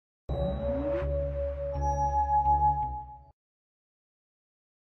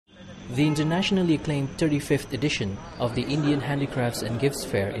The internationally acclaimed 35th edition of the Indian Handicrafts and Gifts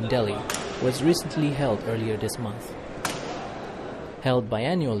Fair in Delhi was recently held earlier this month. Held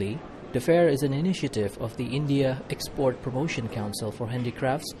biannually, the fair is an initiative of the India Export Promotion Council for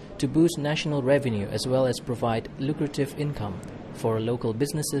Handicrafts to boost national revenue as well as provide lucrative income for local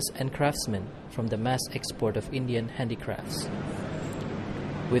businesses and craftsmen from the mass export of Indian handicrafts.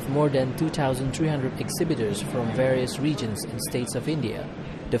 With more than 2,300 exhibitors from various regions and states of India,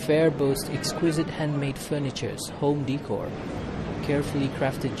 the fair boasts exquisite handmade furnitures, home decor, carefully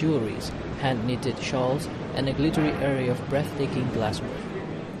crafted jewelries, hand-knitted shawls, and a glittery array of breathtaking glassware.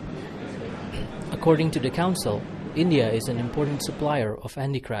 According to the Council, India is an important supplier of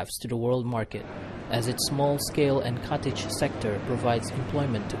handicrafts to the world market, as its small-scale and cottage sector provides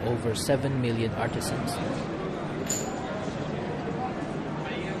employment to over 7 million artisans.